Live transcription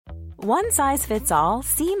One size fits all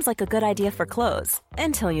seems like a good idea for clothes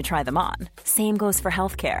until you try them on. Same goes for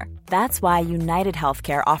healthcare. That's why United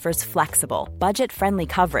Healthcare offers flexible, budget-friendly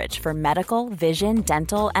coverage for medical, vision,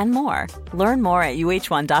 dental, and more. Learn more at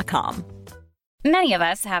uh1.com. Many of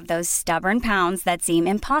us have those stubborn pounds that seem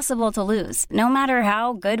impossible to lose, no matter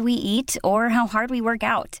how good we eat or how hard we work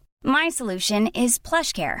out. My solution is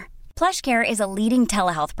PlushCare. PlushCare is a leading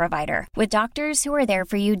telehealth provider with doctors who are there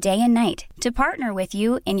for you day and night to partner with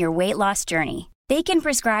you in your weight loss journey. They can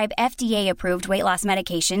prescribe FDA-approved weight loss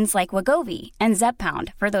medications like Wegovy and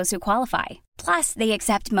Zepbound for those who qualify. Plus, they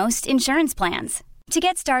accept most insurance plans. To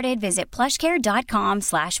get started, visit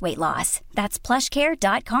plushcare.com/weightloss. That's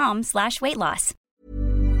plushcare.com/weightloss.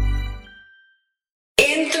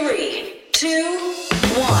 In 3, 2,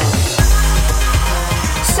 1.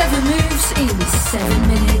 7 moves in 7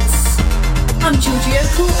 minutes. I'm Georgie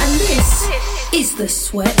O'Call and this is the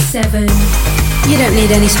Sweat 7. You don't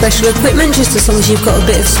need any special equipment, just as long as you've got a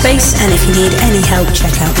bit of space, and if you need any help,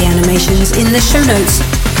 check out the animations in the show notes.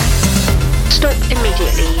 Stop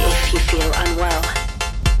immediately if you feel unwell.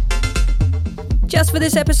 Just for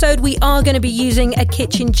this episode, we are going to be using a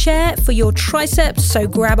kitchen chair for your triceps, so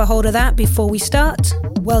grab a hold of that before we start.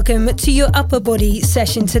 Welcome to your upper body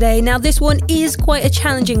session today. Now, this one is quite a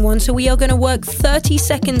challenging one, so we are going to work 30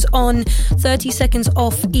 seconds on, 30 seconds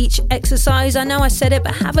off each exercise. I know I said it,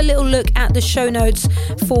 but have a little look at the show notes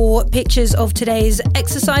for pictures of today's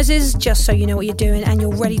exercises, just so you know what you're doing and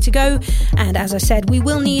you're ready to go. And as I said, we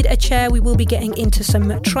will need a chair. We will be getting into some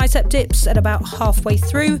tricep dips at about halfway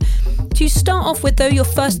through. To start off with, though, your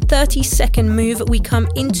first 30-second move, we come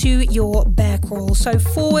into your bear crawl. So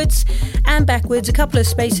forwards and backwards, a couple of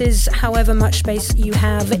spaces, however much space you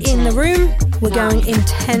have in the room. We're going in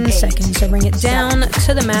 10 seconds. So bring it down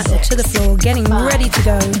to the mat or to the floor, getting ready to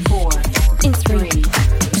go. In 3,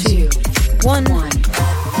 2, 1.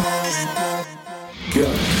 Go.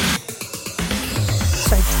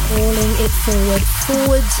 So crawling it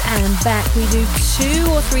forwards and back. We do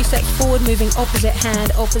 2 or 3 steps forward, moving opposite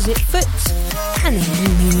hand, opposite foot, and then we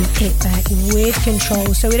move it back with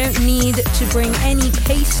control. So we don't need to bring any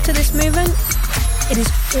pace to this movement. It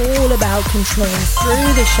is all about control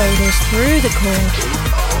through the shoulders, through the core.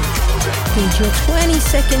 Good, you're 20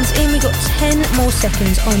 seconds in. We got 10 more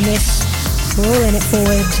seconds on this. Crawling it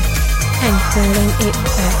forward and crawling it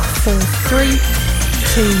back for 3,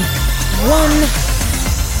 2, 1.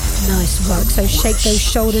 Nice work. So shake those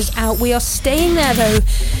shoulders out. We are staying there though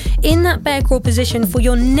in that bear crawl position for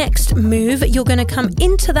your next move. You're going to come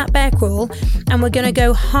into that bear crawl and we're going to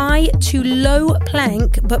go high to low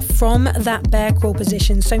plank, but from that bear crawl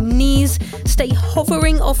position. So knees stay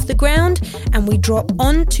hovering off the ground and we drop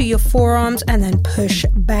onto your forearms and then push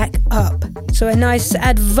back up. So a nice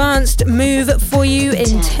advanced move for you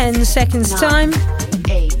in 10 seconds time.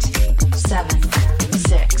 8, 7,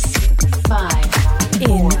 6, 5.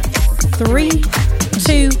 In 3,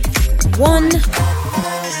 2, 1.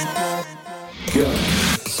 Go.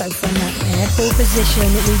 So from that bear crawl position,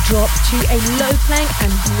 we drop to a low plank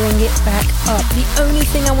and bring it back up. The only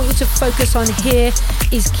thing I want you to focus on here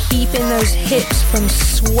is keeping those hips from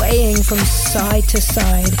swaying from side to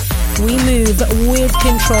side. We move with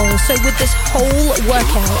control. So with this whole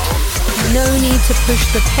workout, no need to push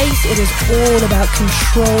the pace. It is all about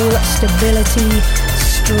control, stability,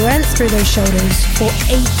 strength through those shoulders for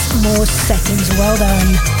 8 more seconds. Well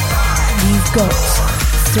done. You've got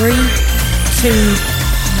 3, 2,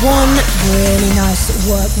 1. Really nice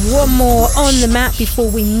work. One more on the mat before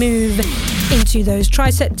we move into those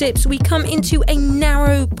tricep dips. We come into a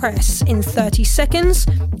narrow press in 30 seconds.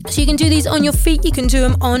 So you can do these on your feet, you can do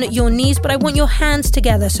them on your knees, but I want your hands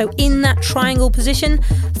together. So in that triangle position,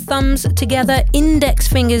 thumbs together, index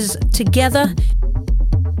fingers together.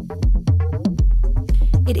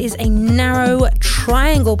 It is a narrow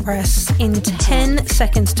triangle press in 10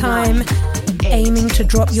 seconds time, aiming to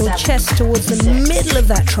drop your chest towards the middle of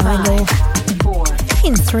that triangle.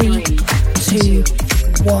 In 3, 2,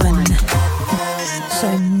 1.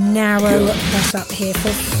 So narrow press up here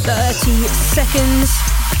for 30 seconds.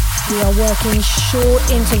 We are working short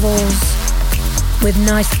intervals with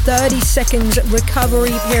nice 30 seconds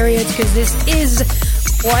recovery periods because this is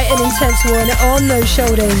quite an intense one on those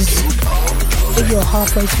shoulders. If you're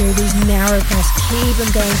halfway through these narrow press, keep them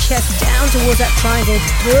going, chest down towards that triangle,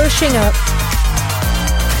 pushing up.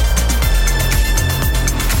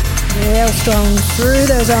 Real strong through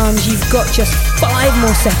those arms. You've got just 5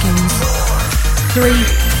 more seconds. 3,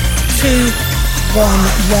 2, 1.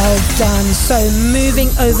 Well done. So moving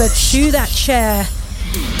over to that chair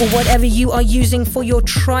or whatever you are using for your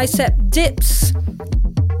tricep dips.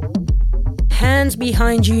 hands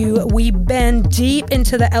behind you. We bend deep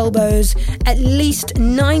into the elbows, at least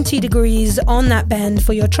 90 degrees on that bend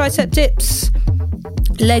for your tricep dips.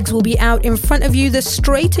 Legs will be out in front of you. The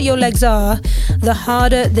straighter your legs are, the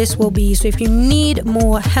harder this will be. So if you need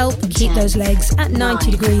more help, keep those legs at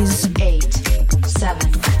 90 degrees. 8,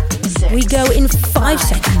 7, 6. We go in 5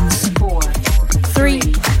 seconds. 4, 3,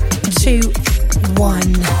 2, 1.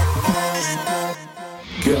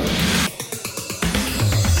 Go.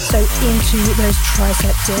 So into those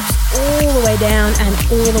tricep dips, all the way down and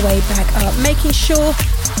all the way back up, making sure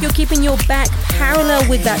you're keeping your back parallel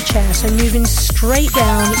with that chair. So moving straight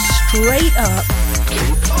down, straight up.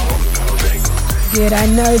 Good,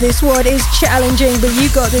 I know this one is challenging, but you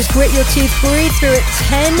got this. Grit your teeth, breathe through it.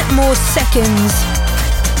 10 more seconds.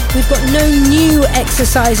 We've got no new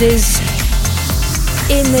exercises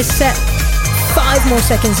in this set. 5 more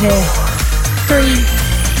seconds here. 3,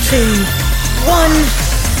 2, 1.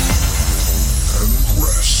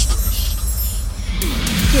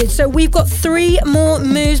 Good, so we've got 3 more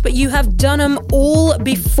moves, but you have done them all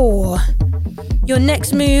before. Your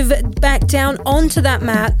next move, back down onto that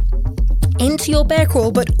mat, into your bear crawl,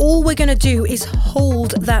 but all we're going to do is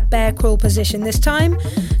hold that bear crawl position this time.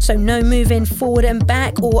 So no moving forward and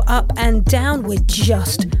back or up and down, we're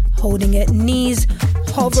just holding it. Knees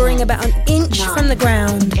hovering about an inch 9, from the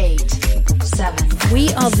ground. 8, 7.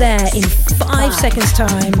 We are there in 5 seconds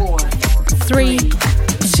time. 4, 3,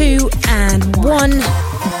 2, and 1.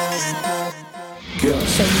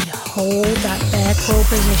 So we hold that bear crawl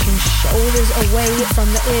position, shoulders away from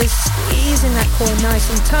the ears, squeezing that core nice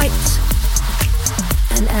and tight.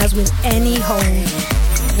 And as with any hold,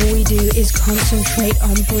 all we do is concentrate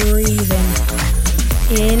on breathing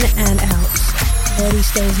in and out. Body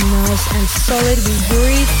stays nice and solid. We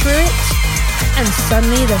breathe through it, and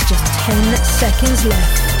suddenly there's just 10 seconds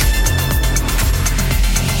left.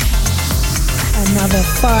 Another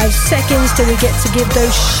 5 seconds till we get to give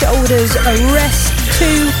those shoulders a rest.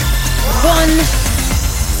 2,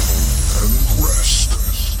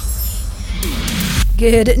 1.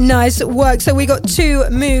 Good, nice work. So we got 2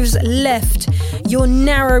 moves left. Your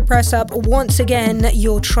narrow press up, once again,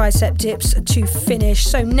 your tricep dips to finish.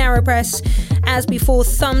 So narrow press, as before,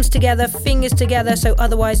 thumbs together, fingers together, so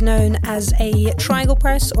otherwise known as a triangle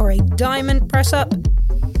press or a diamond press up.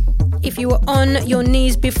 If you were on your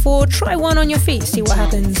knees before, try one on your feet, see what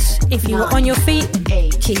happens. If you were on your feet,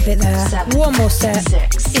 8, keep it there. 7, one more set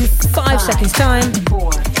 6, in 5 seconds time.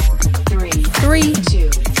 4, 3, 3, 2,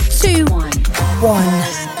 2, 1. 1.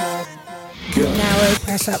 Narrow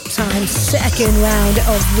press up time, second round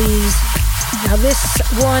of these. Now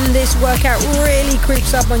this workout really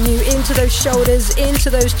creeps up on you, into those shoulders, into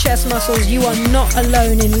those chest muscles. You are not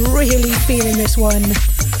alone in really feeling this one.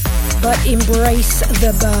 But embrace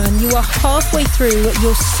the burn. You are halfway through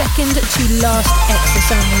your second to last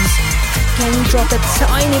exercise. Can you drop a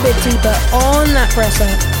tiny bit deeper on that press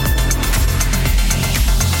up?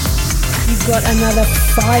 You've got another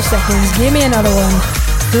 5 seconds. Give me another one.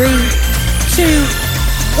 3, 2,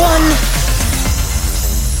 1.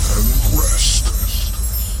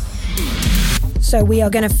 So we are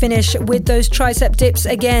going to finish with those tricep dips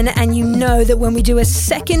again, and you know that when we do a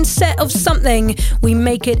second set of something, we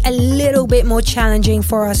make it a little bit more challenging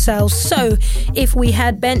for ourselves. So if we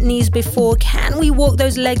had bent knees before, can we walk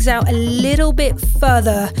those legs out a little bit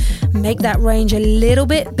further? Make that range a little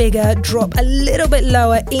bit bigger, drop a little bit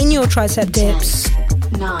lower in your tricep dips.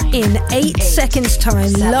 9, in 8 seconds time,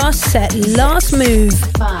 7, last set, last move.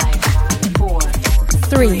 5, 4,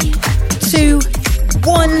 3, 2,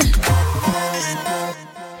 1.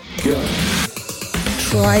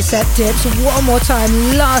 Tricep dips one more time,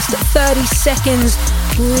 last 30 seconds.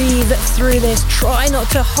 Breathe through this. Try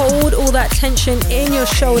not to hold all that tension in your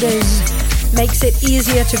shoulders. Makes it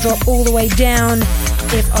easier to drop all the way down.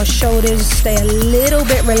 If our shoulders stay a little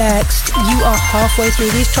bit relaxed, you are halfway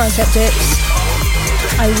through these tricep dips.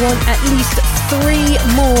 I want at least 3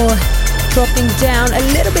 more. Dropping down a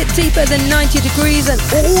little bit deeper than 90 degrees and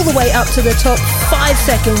all the way up to the top. 5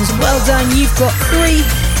 seconds. Well done. You've got 3,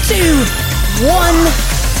 2,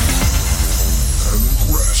 1.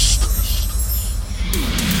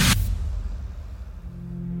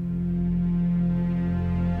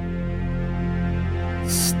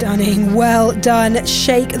 Stunning. Well done.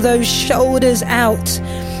 Shake those shoulders out.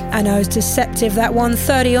 I know it's deceptive, that one.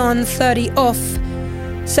 30 on, 30 off.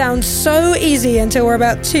 Sounds so easy until we're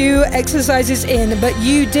about 2 exercises in, but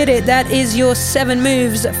you did it. That is your 7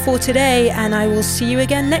 moves for today, and I will see you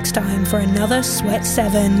again next time for another Sweat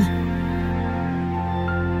 7.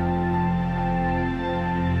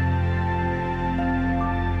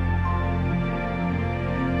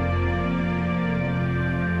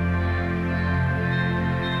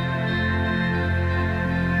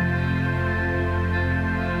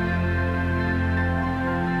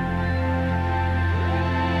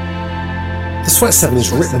 The Sweat 7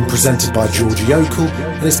 is written and presented by Georgie Yokel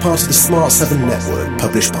and is part of the Smart 7 network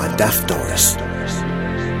published by Daft Doris.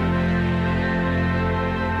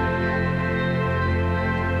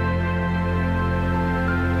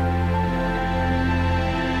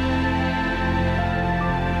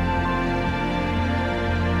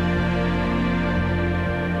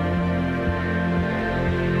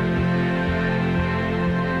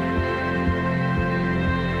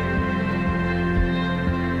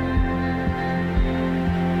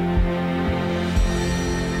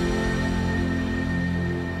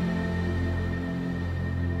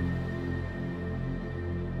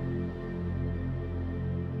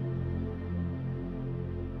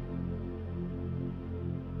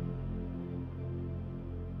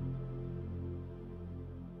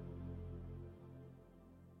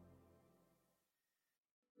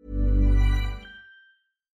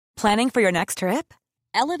 Planning for your next trip?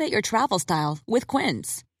 Elevate your travel style with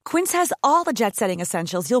Quince. Quince has all the jet-setting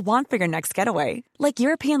essentials you'll want for your next getaway, like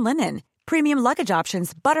European linen, premium luggage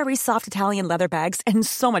options, buttery soft Italian leather bags, and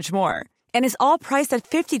so much more. And is all priced at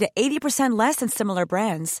 50 to 80% less than similar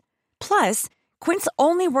brands. Plus, Quince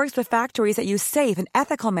only works with factories that use safe and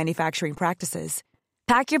ethical manufacturing practices.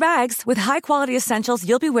 Pack your bags with high-quality essentials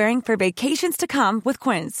you'll be wearing for vacations to come with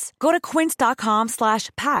Quince. Go to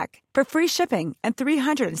quince.com/pack for free shipping and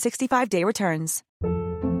 365-day returns.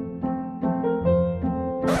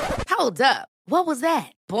 Hold up. What was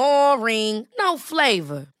that? Boring. No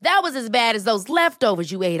flavor. That was as bad as those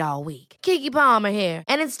leftovers you ate all week. Keke Palmer here.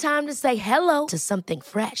 And it's time to say hello to something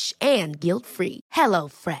fresh and guilt-free. Hello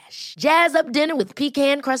Fresh. Jazz up dinner with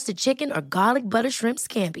pecan-crusted chicken or garlic butter shrimp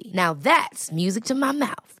scampi. Now that's music to my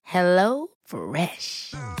mouth. Hello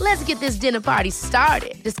Fresh. Let's get this dinner party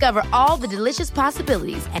started. Discover all the delicious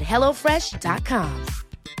possibilities at HelloFresh.com.